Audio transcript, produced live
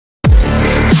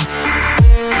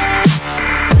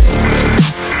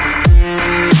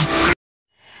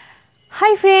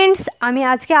Hi friends, আমি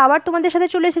আজকে আবার তোমাদের সাথে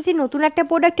চলে এসেছি নতুন একটা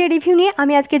প্রোডাক্টের রিভিউ নিয়ে।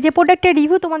 আমি আজকে যে প্রোডাক্টের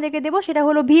রিভিউ তোমাদেরকে দেবো সেটা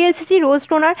হলো ভিএলসিসি রোজ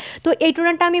টোনার। তো এই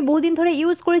টোনারটা আমি বহুদিন ধরে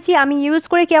ইউজ করেছি, আমি ইউজ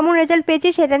করে কেমন রেজাল্ট পেয়েছি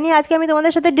সেটা নিয়ে আজকে আমি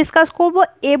তোমাদের সাথে ডিসকাস করব।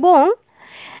 এবং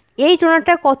এই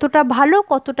টোনারটা কতটা ভালো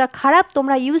কতটা খারাপ,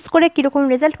 তোমরা ইউজ করে কীরকম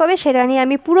রেজাল্ট পাবে সেটা নিয়ে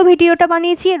আমি পুরো ভিডিওটা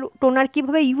বানিয়েছি। টোনার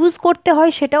কীভাবে ইউজ করতে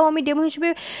হয় সেটাও আমি ডেমো হিসেবে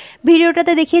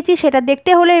ভিডিওটাতে দেখিয়েছি। সেটা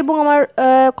দেখতে হলে এবং আমার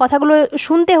কথাগুলো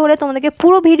শুনতে হলে তোমাদেরকে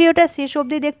পুরো ভিডিওটা শেষ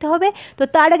অবধি দেখতে হবে। তো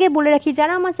তার আগে বলে রাখি,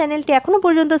 যারা আমার চ্যানেলটি এখনও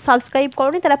পর্যন্ত সাবস্ক্রাইব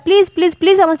করোনি তারা প্লিজ প্লিজ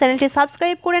প্লিজ আমার চ্যানেলটি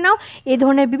সাবস্ক্রাইব করে নাও এই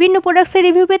ধরনের বিভিন্ন প্রোডাক্টসের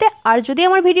রিভিউ পেতে। আর যদি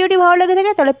আমার ভিডিওটি ভালো লেগে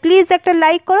থাকে তাহলে প্লিজ একটা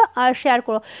লাইক করো আর শেয়ার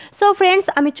করো। সো ফ্রেন্ডস,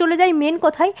 আমি চলে যাই মেন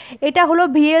কথায়। এটা হলো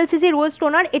ভিএলসিসি রোজ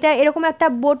টোনার। এটা এরকম একটা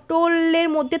বোতলের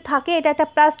মধ্যে থাকে, এটা একটা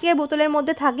প্লাস্টিকের বোতলের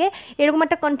মধ্যে থাকে, এরকম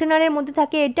একটা কন্টেনারের মধ্যে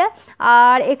থাকে এটা।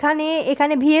 আর এখানে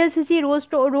এখানে ভিএলসিসি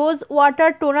রোজ ওয়াটার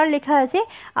টোনার লেখা আছে,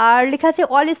 আর লেখা আছে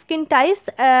অল স্কিন টাইপস।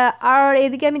 আর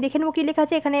এদিকে আমি দেখে নেবো কী লেখা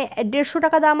আছে। এখানে 150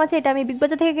 টাকা দাম আছে। এটা আমি বিগ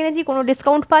বাজার থেকে কিনেছি, কোনো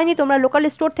ডিসকাউন্ট পাইনি। তোমরা লোকাল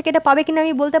স্টোর থেকে এটা পাবে কিনা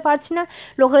আমি বলতে পারছি না।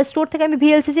 লোকাল স্টোর থেকে আমি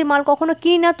ভিএলসিসির মাল কখনো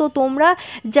কিনি না। তো তোমরা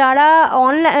যারা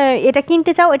এটা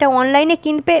কিনতে চাও, এটা অনলাইনে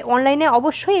কিনবে, অনলাইনে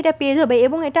অবশ্যই এটা পেয়ে যাবে।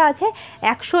 এবং এটা আছে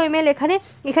 100 ml। এখানে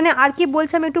এখানে আর কি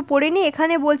বলছে আমি একটু পড়ে নিই।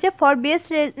 এখানে বলছে ফর বেস্ট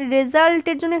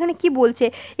রেজাল্টের জন্য এখানে কি বলছে,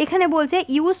 এখানে বলছে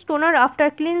use toner after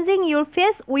cleansing your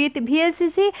face with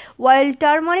VLCC while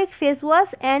turmeric face wash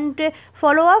and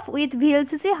follow up with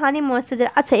VLCC honey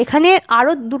moisturiser. আচ্ছা, এখানে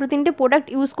আরও 2-3টে প্রোডাক্ট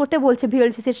ইউজ করতে বলছে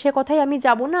ভিএলসিসির, সে কথাই আমি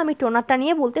যাব না, আমি টোনারটা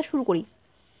নিয়ে বলতে শুরু করি।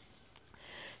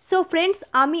 সো ফ্রেন্ডস,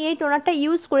 আমি এই টোনারটা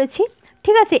ইউজ করেছি,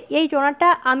 ঠিক আছে। এই টোনারটা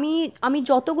আমি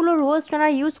যতগুলো রোজ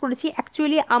টোনার ইউজ করেছি,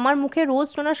 অ্যাকচুয়ালি আমার মুখে রোজ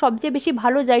টোনার সবচেয়ে বেশি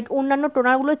ভালো যায় অন্যান্য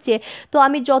টোনারগুলোর চেয়ে। তো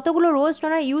আমি যতগুলো রোজ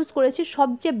টোনার ইউজ করেছি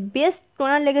সবচেয়ে বেস্ট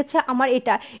টোনার লেগেছে আমার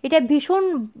এটা। এটা ভীষণ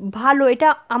ভালো, এটা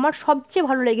আমার সবচেয়ে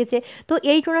ভালো লেগেছে। তো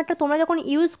এই টোনারটা তোমরা যখন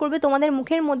ইউজ করবে, তোমাদের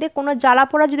মুখের মধ্যে কোনো জ্বালা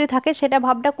পোড়া যদি থাকে সেটা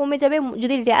ভাবটা কমে যাবে।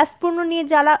 যদি র্যাশ পূর্ণ নিয়ে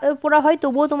জ্বালা পোড়া হয়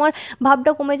তবুও তোমার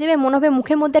ভাবটা কমে যাবে, মনে হবে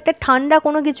মুখের মধ্যে একটা ঠান্ডা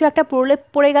কোনো কিছু একটা প্রলেপ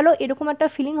পড়ে গেল, এরকম একটা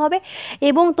ফিলিং হবে।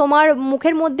 এবং তোমার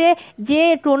মুখের মধ্যে যে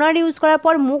টোনার ইউজ করার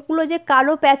পর মুখগুলো যে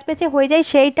কালো প্যাচপ্যাচে হয়ে যায়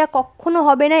সেইটা কখনো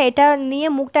হবে না। এটা নিয়ে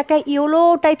মুখটা একটা ইয়েলো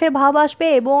টাইপের ভাব আসবে,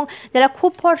 এবং যারা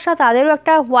খুব ফর্সা তাদেরও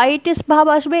একটা হোয়াইটিশ ভাব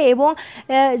আসবে।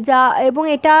 এবং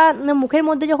এটা মুখের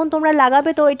মধ্যে যখন তোমরা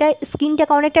লাগাবে তো এটা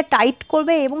স্কিনটাকে অনেকটা টাইট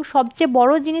করবে, এবং সবচেয়ে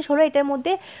বড় জিনিস হলো এটার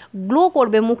মধ্যে গ্লো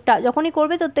করবে মুখটা। যখনই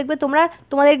করবে তো দেখবে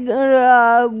তোমাদের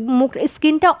মুখ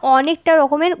স্কিনটা অনেকটা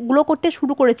রকমের গ্লো করতে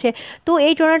শুরু করেছে। তো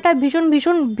এই টোনারটা ভীষণ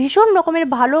ভীষণ ভীষণ রকমের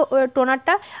ভালো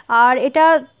টোনারটা। আর এটা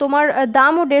তোমার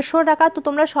দামও 150 টাকা, তো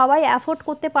তোমরা সবাই অ্যাফোর্ড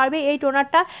করতে পারবে এই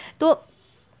টোনারটা। তো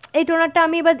এই টোনারটা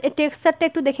আমি এবার টেক্সচারটা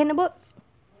একটু দেখে নেব।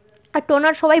 আর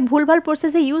টোনার সবাই ভুলভাল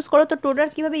প্রসেসে ইউজ করো, তো টোনার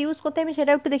কীভাবে ইউজ করতে আমি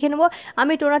সেটা একটু দেখে নেবো।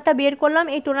 আমি টোনারটা বের করলাম।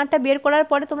 এই টোনারটা বের করার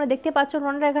পরে তোমরা দেখতে পাচ্ছ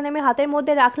টোনারটা এখানে আমি হাতের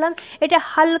মধ্যে রাখলাম। এটা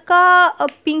হালকা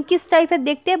পিঙ্কিশ টাইপের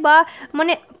দেখতে, বা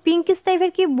মানে পিঙ্কিশ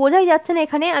টাইপের কি বোঝাই যাচ্ছে না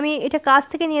এখানে। আমি এটা কাছ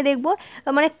থেকে নিয়ে দেখবো,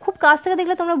 মানে খুব কাছ থেকে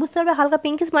দেখলে তোমরা বুঝতে পারবে হালকা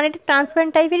পিঙ্কিশ, মানে এটা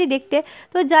ট্রান্সপারেন্ট টাইপেরই দেখতে।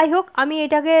 তো যাই হোক, আমি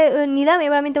এটাকে নিলাম।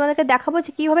 এবার আমি তোমাদেরকে দেখাবো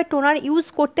যে কীভাবে টোনার ইউজ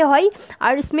করতে হয়।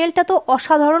 আর স্মেলটা তো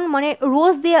অসাধারণ, মানে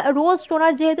রোজ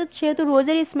টোনার সেহেতু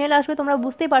রোজেরই স্মেল আসবে, তোমরা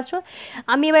বুঝতেই পারছো।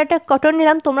 আমি এবার একটা কটন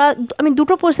নিলাম। আমি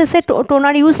দুটো প্রসেসে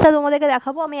টোনার ইউজটা তোমাদেরকে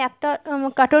দেখাবো। আমি একটা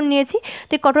কটন নিয়েছি,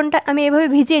 তো কটনটা আমি এভাবে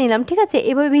ভিজিয়ে নিলাম, ঠিক আছে।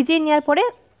 এভাবে ভিজিয়ে নেওয়ার পরে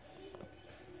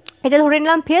এটা ধরে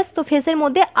নিলাম ফেস। তো ফেসের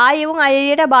মধ্যে আই এবং আই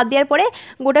এরিয়াটা বাদ দেওয়ার পরে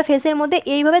গোটা ফেসের মধ্যে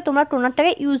এইভাবে তোমরা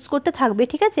টোনারটাকে ইউজ করতে থাকবে,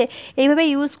 ঠিক আছে। এইভাবে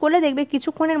ইউজ করলে দেখবে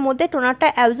কিছুক্ষণের মধ্যে টোনারটা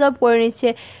অ্যাবজর্ব করে নিচ্ছে।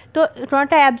 তো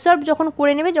টোনারটা অ্যাবজর্ব যখন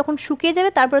করে নেবে, যখন শুকিয়ে যাবে,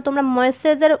 তারপরে তোমরা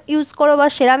ময়েশ্চারাইজার ইউজ করো, বা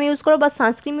সেরাম ইউজ করো, বা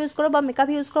সানস্ক্রিন ইউজ করো, বা মেকআপ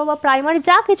ইউজ করো, বা প্রাইমার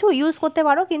যা কিছু ইউজ করতে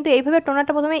পারো, কিন্তু এইভাবে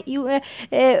টোনারটা প্রথমে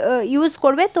ইউজ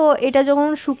করবে। তো এটা যখন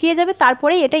শুকিয়ে যাবে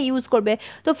তারপরেই এটা ইউজ করবে।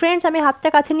 তো ফ্রেন্ডস, আমি হাতটা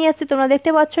কাছে নিয়ে আসছি, তোমরা দেখতে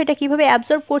পাচ্ছ এটা কীভাবে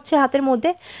অ্যাবজর্ব করছে হাতের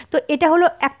মধ্যে। তো এটা হলো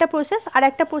একটা প্রসেস। আর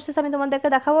একটা প্রসেস আমি তোমাদেরকে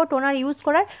দেখাবো টোনার ইউজ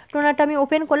করার। টোনারটা আমি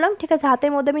ওপেন করলাম, ঠিক আছে।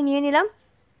 হাতের মধ্যে আমি নিয়ে নিলাম,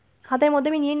 হাতের মধ্যে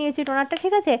আমি নিয়ে নিয়েছি টোনারটা,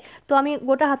 ঠিক আছে। তো আমি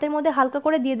গোটা হাতের মধ্যে হালকা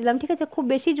করে দিয়ে দিলাম, ঠিক আছে। খুব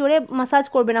বেশি জোরে মাসাজ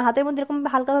করবে না, হাতের মধ্যে এরকমভাবে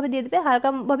হালকাভাবে দিয়ে দেবে।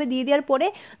 হালকাভাবে দিয়ে দেওয়ার পরে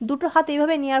দুটো হাত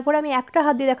এইভাবে নেওয়ার পরে আমি একটা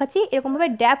হাত দিয়ে দেখাচ্ছি, এরকমভাবে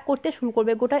ড্যাব করতে শুরু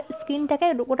করবে গোটা স্কিনটাকে,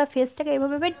 গোটা ফেসটাকে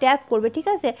এভাবে ড্যাব করবে, ঠিক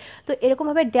আছে। তো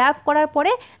এরকমভাবে ড্যাব করার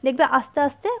পরে দেখবে আস্তে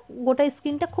আস্তে গোটা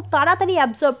স্কিনটা খুব তাড়াতাড়ি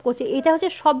অ্যাবজর্ব করছে। এটা হচ্ছে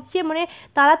সবচেয়ে মানে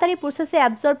তাড়াতাড়ি প্রসেসে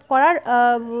অ্যাবজর্ব করার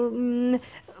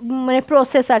মানে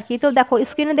প্রসেস আর কি। তো দেখো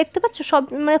স্কিনে দেখতে পাচ্ছ সব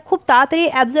মানে খুব তাড়াতাড়ি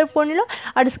অ্যাবজর্ব করে নিল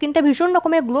আর স্কিনটা ভীষণ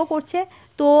রকমের গ্লো করছে।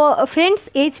 তো ফ্রেন্ডস,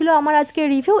 এই ছিল আমার আজকে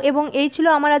রিভিউ এবং এই ছিল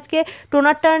আমার আজকে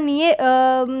টোনারটা নিয়ে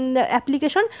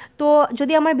অ্যাপ্লিকেশন। তো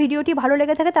যদি আমার ভিডিওটি ভালো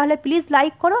লেগে থাকে তাহলে প্লিজ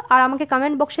লাইক করো আর আমাকে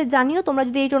কমেন্ট বক্সে জানিও তোমরা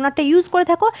যদি এই টোনারটা ইউজ করে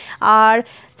থাকো। আর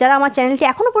যারা আমার চ্যানেলটি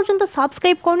এখনও পর্যন্ত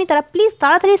সাবস্ক্রাইব করনি তারা প্লিজ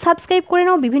তাড়াতাড়ি সাবস্ক্রাইব করে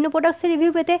নাও বিভিন্ন প্রোডাক্টসের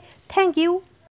রিভিউ পেতে। Thank you.